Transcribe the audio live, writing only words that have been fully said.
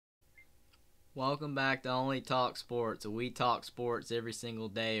Welcome back to Only Talk Sports. We talk sports every single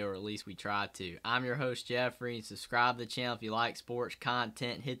day, or at least we try to. I'm your host, Jeffrey. Subscribe to the channel if you like sports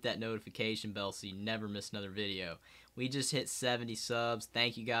content. Hit that notification bell so you never miss another video. We just hit 70 subs.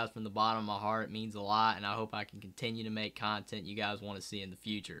 Thank you guys from the bottom of my heart. It means a lot, and I hope I can continue to make content you guys want to see in the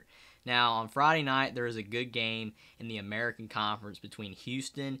future. Now, on Friday night, there is a good game in the American Conference between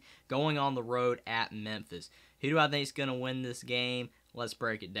Houston going on the road at Memphis. Who do I think is going to win this game? Let's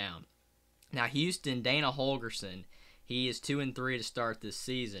break it down. Now, Houston, Dana Holgerson, he is 2-3 to start this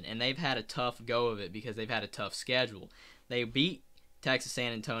season, and they've had a tough go of it because they've had a tough schedule. They beat Texas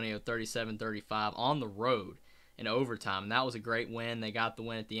San Antonio 37-35 on the road in overtime, and that was a great win. They got the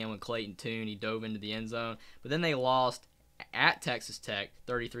win at the end when Clayton Tune, he dove into the end zone, but then they lost at Texas Tech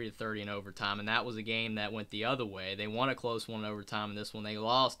 33-30 in overtime, and that was a game that went the other way. They won a close one in overtime, and this one they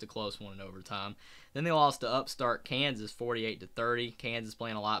lost a close one in overtime. Then they lost to upstart Kansas 48-30. Kansas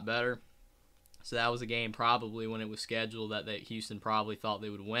playing a lot better. So that was a game probably when it was scheduled that Houston probably thought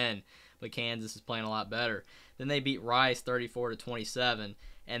they would win, but Kansas is playing a lot better. Then they beat Rice 34-27,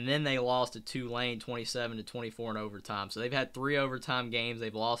 and then they lost to Tulane 27-24 in overtime. So they've had 3 overtime games.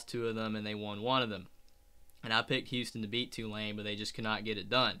 They've lost 2 of them, and they won 1 of them. And I picked Houston to beat Tulane, but they just could not get it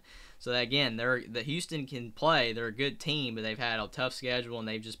done. So again, the Houston can play. They're a good team, but they've had a tough schedule, and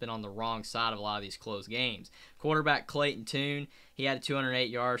they've just been on the wrong side of a lot of these close games. Quarterback Clayton Tune, he had 208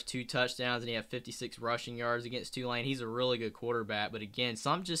 yards, 2 touchdowns, and he had 56 rushing yards against Tulane. He's a really good quarterback, but again,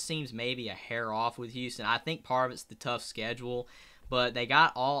 some just seems maybe a hair off with Houston. I think part of it's the tough schedule, but they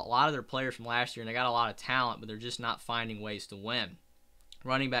got a lot of their players from last year, and they got a lot of talent, but they're just not finding ways to win.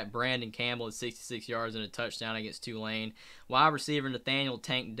 Running back Brandon Campbell had 66 yards and a touchdown against Tulane. Wide receiver Nathaniel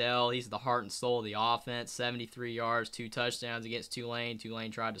Tank Dell, he's the heart and soul of the offense. 73 yards, 2 touchdowns against Tulane. Tulane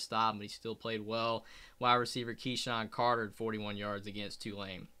tried to stop him, but he still played well. Wide receiver Keyshawn Carter had 41 yards against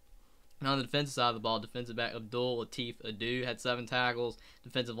Tulane. And on the defensive side of the ball, defensive back Abdul Latif Adu had 7 tackles.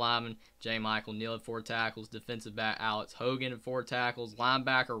 Defensive lineman J. Michael Neal had 4 tackles. Defensive back Alex Hogan had 4 tackles.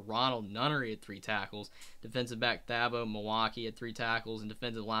 Linebacker Ronald Nunnery had 3 tackles. Defensive back Thabo Milwaukee had 3 tackles. And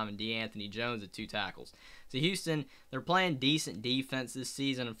defensive lineman DeAnthony Jones had 2 tackles. So Houston, they're playing decent defense this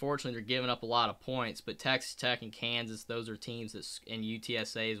season. Unfortunately, they're giving up a lot of points. But Texas Tech and Kansas, those are teams that, and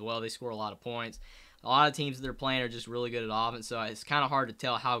UTSA as well, they score a lot of points. A lot of teams that they're playing are just really good at offense, so it's kind of hard to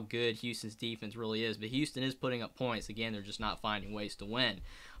tell how good Houston's defense really is. But Houston is putting up points. Again, they're just not finding ways to win.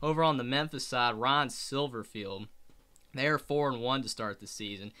 Over on the Memphis side, Ryan Silverfield, they are 4-1 to start the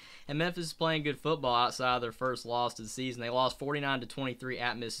season. And Memphis is playing good football outside of their first loss of the season. They lost 49-23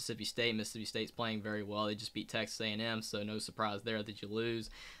 at Mississippi State. Mississippi State's playing very well. They just beat Texas A&M, so no surprise there that you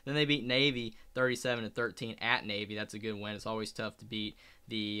lose. Then they beat Navy 37-13 at Navy. That's a good win. It's always tough to beat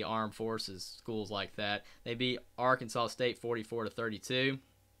the armed forces schools like that. They beat Arkansas State 44-32.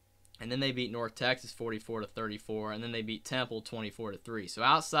 And then they beat North Texas 44-34, and then they beat Temple 24-3. So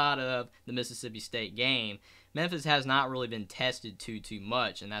outside of the Mississippi State game, Memphis has not really been tested too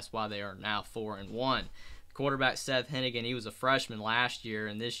much, and that's why they are now 4-1. Quarterback Seth Hennigan, he was a freshman last year,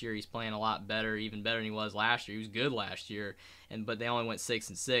 and this year he's playing a lot better, even better than he was last year. He was good last year, but they only went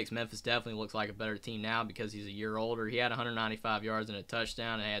 6-6. Memphis definitely looks like a better team now because he's a year older. He had 195 yards and a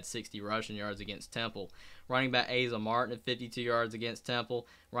touchdown, and he had 60 rushing yards against Temple. Running back Asa Martin at 52 yards against Temple.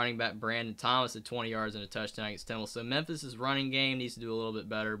 Running back Brandon Thomas at 20 yards and a touchdown against Temple. So Memphis' running game needs to do a little bit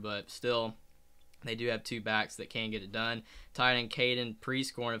better, but still, they do have 2 backs that can get it done. Tight end Caden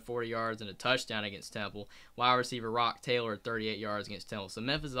scoring at 40 yards and a touchdown against Temple. Wide receiver Rock Taylor at 38 yards against Temple. So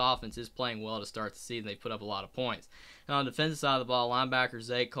Memphis' offense is playing well to start the season. They put up a lot of points. And on the defensive side of the ball, linebacker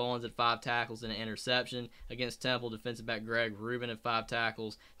Zay Collins at 5 tackles and an interception against Temple. Defensive back Greg Rubin at 5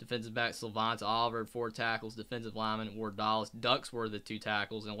 tackles. Defensive back Sylvanta Oliver at 4 tackles. Defensive lineman Ward Dallas Ducksworth at 2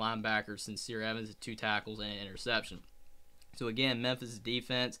 tackles. And linebacker Sincere Evans at 2 tackles and an interception. So again, Memphis'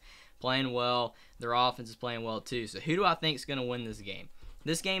 defense playing well. Their offense is playing well too. So who do I think is going to win this game?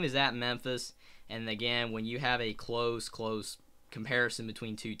 This game is at Memphis, and again, when you have a close comparison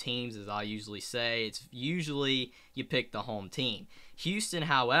between 2 teams, as I usually say, it's usually you pick the home team. Houston,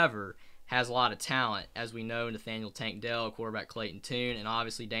 however, has a lot of talent. As we know, Nathaniel Tank Dell, quarterback Clayton Tune, and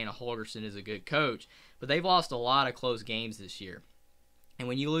obviously Dana Holgerson is a good coach, but they've lost a lot of close games this year. And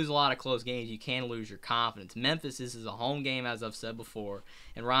when you lose a lot of close games, you can lose your confidence. Memphis, this is a home game, as I've said before,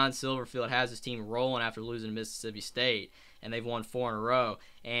 and Ryan Silverfield has his team rolling after losing to Mississippi State, and they've won 4 in a row.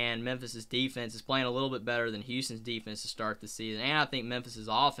 And Memphis' defense is playing a little bit better than Houston's defense to start the season. And I think Memphis'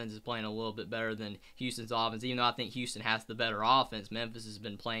 offense is playing a little bit better than Houston's offense. Even though I think Houston has the better offense, Memphis has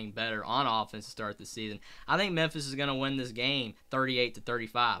been playing better on offense to start the season. I think Memphis is going to win this game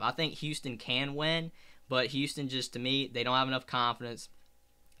 38-35. I think Houston can win, but Houston just, to me, they don't have enough confidence.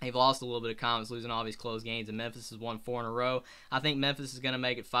 They've lost a little bit of confidence, losing all these close games, and Memphis has won 4 in a row. I think Memphis is going to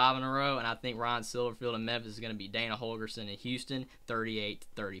make it 5 in a row, and I think Ryan Silverfield and Memphis is going to beat Dana Holgerson in Houston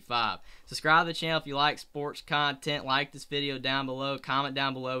 38-35. Subscribe to the channel if you like sports content. Like this video down below. Comment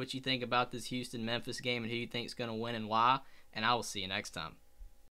down below what you think about this Houston-Memphis game and who you think is going to win and why, and I will see you next time.